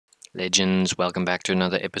Legends, welcome back to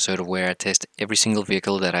another episode of where I test every single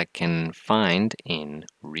vehicle that I can find in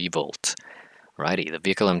Revolt. Righty, the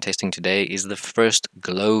vehicle I'm testing today is the first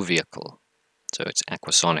glow vehicle. So it's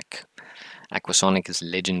Aquasonic. Aquasonic is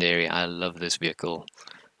legendary. I love this vehicle.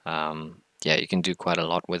 Yeah, you can do quite a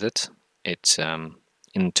lot with it. It's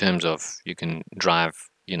in terms of you can drive,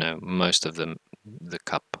 most of the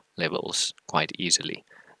cup levels quite easily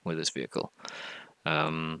with this vehicle.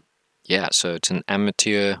 Yeah, so it's an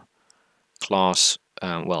amateur class,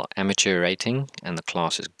 amateur rating, and the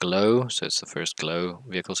class is glow, so it's the first glow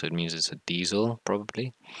vehicle, so it means it's a diesel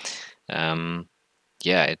probably.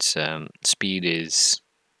 Yeah, its speed is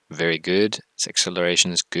very good, its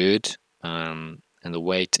acceleration is good, and the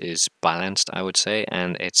weight is balanced, I would say,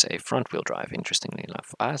 and it's a front-wheel drive, interestingly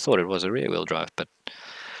enough. I thought it was a rear-wheel drive, but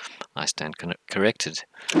I stand corrected.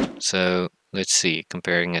 So let's see,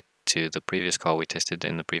 comparing it to the previous car we tested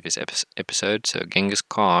in the previous episode. So Genghis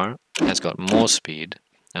car has got more speed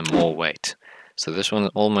and more weight. So this one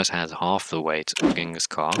almost has half the weight of Genghis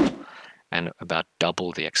car and about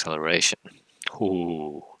double the acceleration.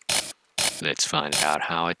 Ooh. Let's find out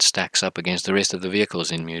how it stacks up against the rest of the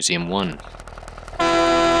vehicles in Museum 1.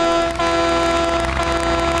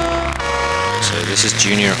 So this is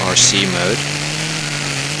Junior RC mode.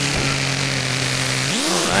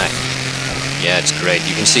 Alright. Yeah, it's great.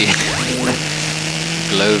 You can see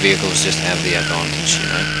glow vehicles just have the advantage,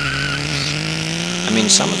 I mean,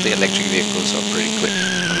 some of the electric vehicles are pretty quick,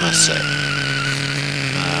 I must say.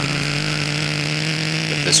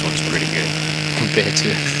 But this one's pretty good compared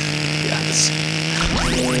to the others.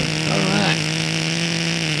 Alright.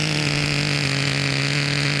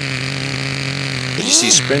 But you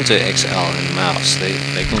see, Sprinter XL and Mouse, they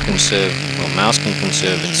can conserve, well, Mouse can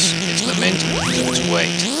conserve its momentum, its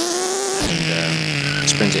weight. And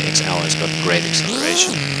Sprinter XL has got great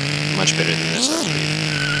acceleration, much better than this, I believe.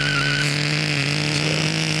 So,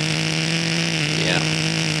 yeah,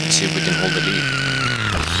 let's see if we can hold the lead.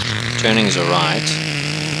 Turnings are right.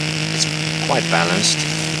 It's quite balanced.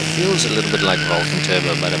 It feels a little bit like Vulcan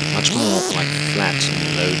Turbo, but a much more like flat and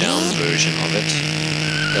low down version of it.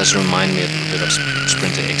 It does remind me a little bit of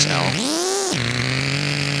Sprinter XL.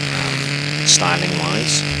 Styling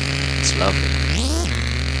wise, it's lovely.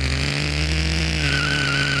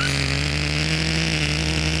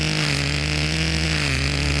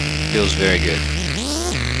 Feels very good.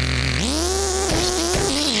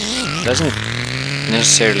 Doesn't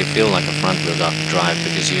necessarily feel like a front wheel drive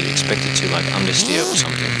because you'd expect it to like understeer or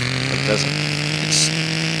something, but it doesn't. It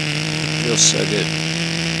feels so good.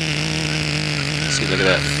 See, look at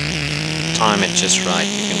that. Time it just right.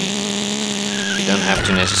 You don't have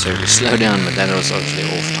to necessarily slow down, but that was obviously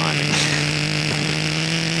off timing.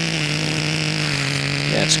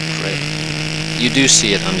 Yeah, it's great. You do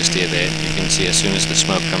see it understeer there. You can see as soon as the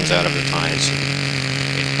smoke comes out of the tires,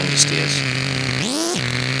 it understeers.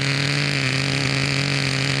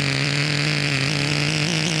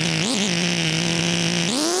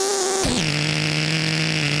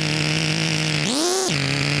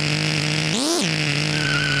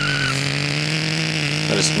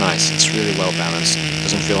 But it's nice. It's really well balanced. It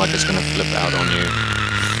doesn't feel like it's going to flip out on you.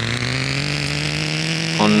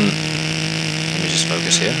 Let me just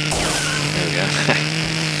focus here. There we go.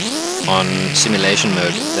 On simulation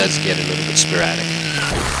mode, it does get a little bit sporadic.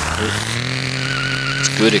 It's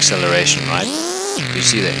good acceleration, right? You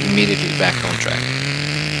see that immediately back on track.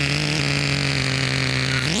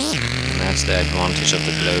 And that's the advantage of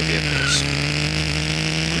the glow vehicles.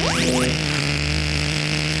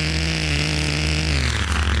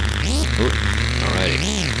 Ooh, alrighty.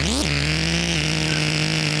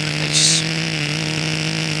 Nice.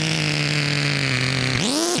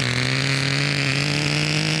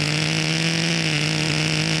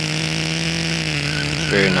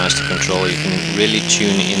 Very nice to control. You can really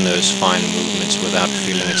tune in those fine movements without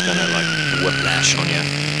feeling it's gonna like whiplash on you.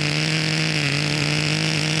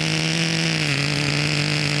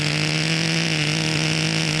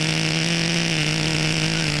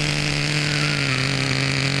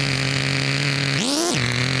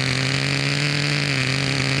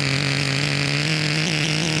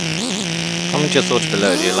 Comment your thoughts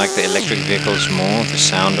below. Do you like the electric vehicles more, the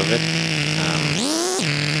sound of it?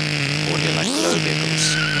 Or do you like glow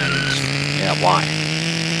vehicles? And yeah, why?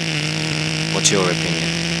 What's your opinion?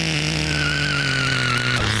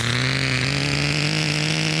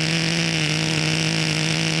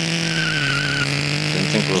 Don't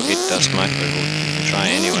think we'll hit dust mite, but we can try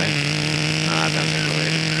anyway. No, I don't think we'll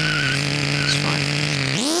hit it. It's fine.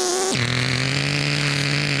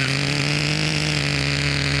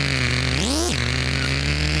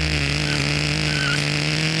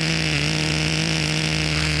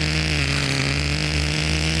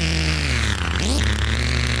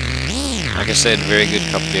 Like I said, very good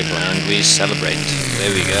cup vehicle, and we celebrate.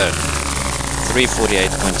 There we go.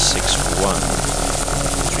 348.61.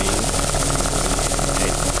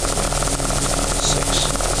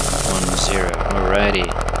 348.610. Alrighty.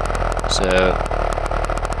 So,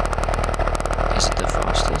 is it the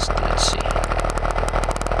fastest? Let's see.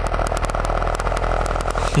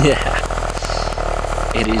 Yeah,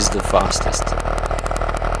 it is the fastest.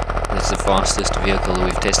 It's the fastest vehicle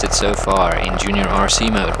we've tested so far in Junior RC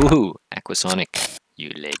mode. Woohoo! Aquasonic, you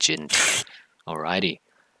legend. Alrighty,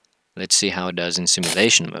 let's see how it does in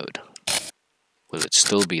simulation mode. Will it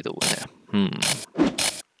still be the winner?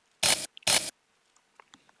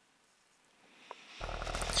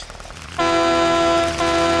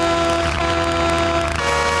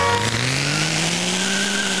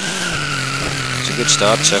 It's a good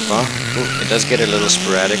start so far. Ooh, it does get a little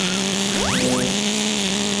sporadic.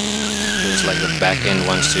 Feels like the back end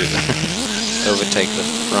wants to overtake the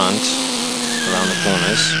front around the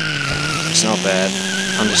corners. It's not bad.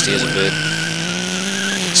 Understeers a bit.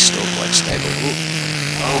 It's still quite stable. Ooh.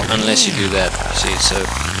 Oh, unless you do that. See, so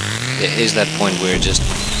there is that point where it just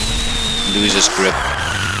loses grip.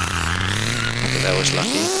 Okay, that was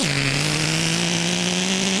lucky.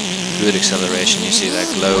 Good acceleration. You see that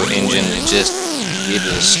glow engine, it just gives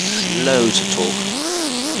us loads of torque.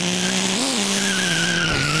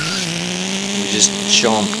 We just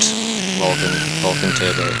chomped Vulcan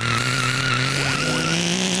Turbo.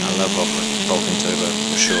 I love Vulcan Turbo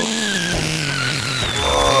for sure.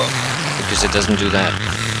 Oh, because it doesn't do that.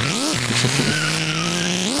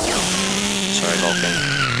 Sorry, Vulcan.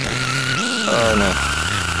 Oh no.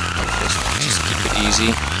 Just keep it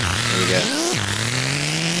easy. There we go.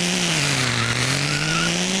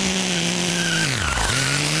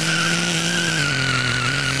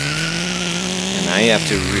 And now you have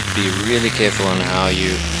to be really careful on how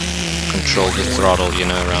you control the throttle, you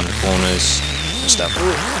know, around the corners and stuff.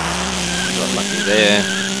 Ooh. Got lucky there.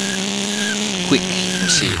 Quick, you can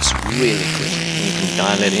see it's really quick. And you can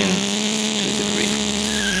dial it in to a degree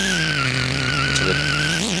until it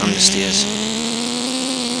understeers.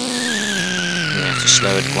 You have to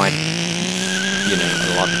slow it quite, you know,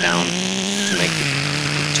 a lot down to make the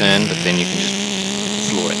turn, but then you can just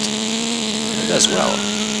floor it. And it does well.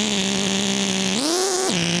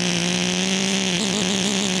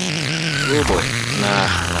 Oh boy, nah,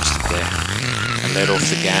 I lost it there. I let off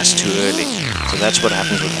the gas too early. So that's what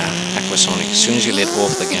happens with Aquasonic. As soon as you let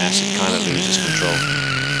off the gas, it kind of loses control.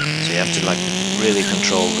 So you have to like really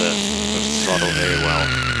control the throttle very well.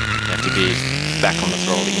 You have to be back on the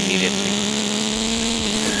throttle immediately.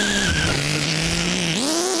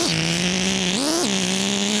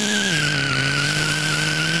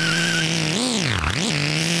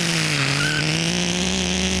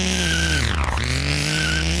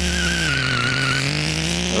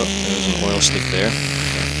 Oh, there was an oil slick there.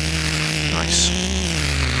 Nice.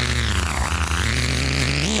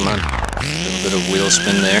 Come on. A little bit of wheel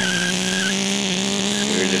spin there.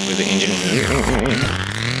 Heard it with the engine.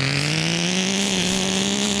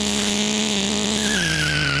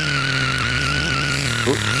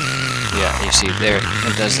 Ooh. Yeah, you see there,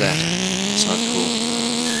 it does that. It's not cool.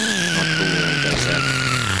 Not cool when it does that.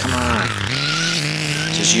 Come on.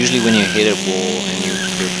 So it's usually when you hit a wall and you're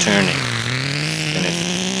turning, then it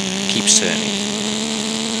keeps turning.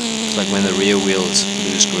 It's like when the rear wheels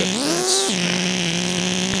lose grip.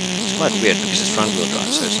 It's quite weird because it's front wheel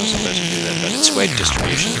drive, so it's not supposed to do that, but its weight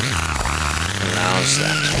distribution allows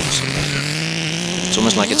that for some reason. It's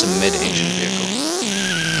almost like it's a mid-engine vehicle.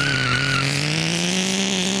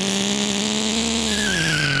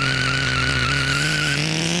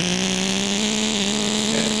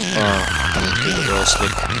 Coming through the oil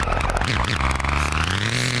slick.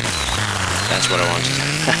 That's what I wanted.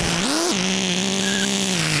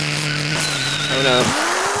 Oh no.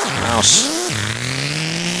 Mouse.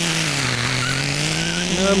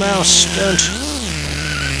 No, mouse, don't.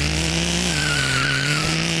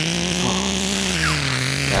 Oh,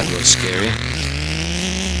 that was scary.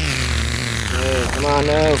 Oh, come on,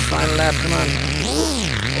 no, final lap, come on.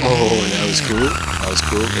 Oh, that was cool. That was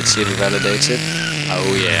cool. Let's see if it validates it.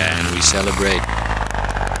 Oh yeah, and we celebrate.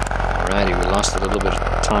 Alrighty, we lost a little bit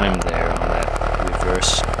of time there on that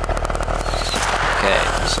reverse. Okay,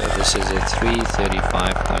 so this is a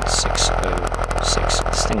 335.606.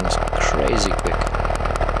 This thing is crazy quick.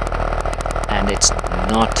 And it's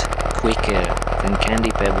not quicker than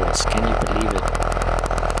Candy Pebbles. Can you believe it?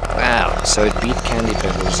 Wow, so it beat Candy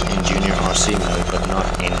Pebbles in Junior RC mode, but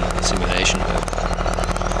not in simulation mode.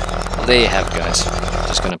 Well, there you have it, guys.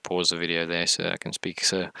 Just going to pause the video there so I can speak.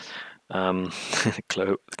 So,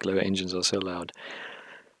 glow engines are so loud.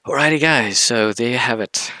 Alrighty, guys. So there you have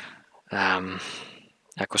it.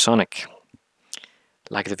 Aquasonic.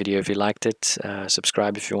 Like the video if you liked it.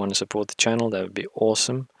 Subscribe if you want to support the channel. That would be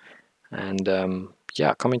awesome. And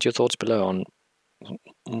yeah, comment your thoughts below on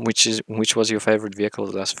which was your favorite vehicle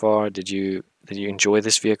thus far. Did you enjoy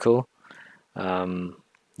this vehicle?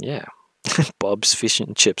 Yeah. Bob's Fish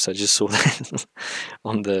and Chips. I just saw that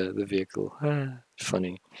on the vehicle.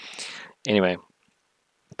 Funny. Anyway,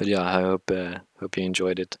 but yeah, I hope you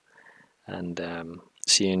enjoyed it, and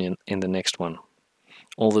see you in the next one.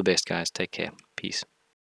 All the best, guys. Take care. Peace.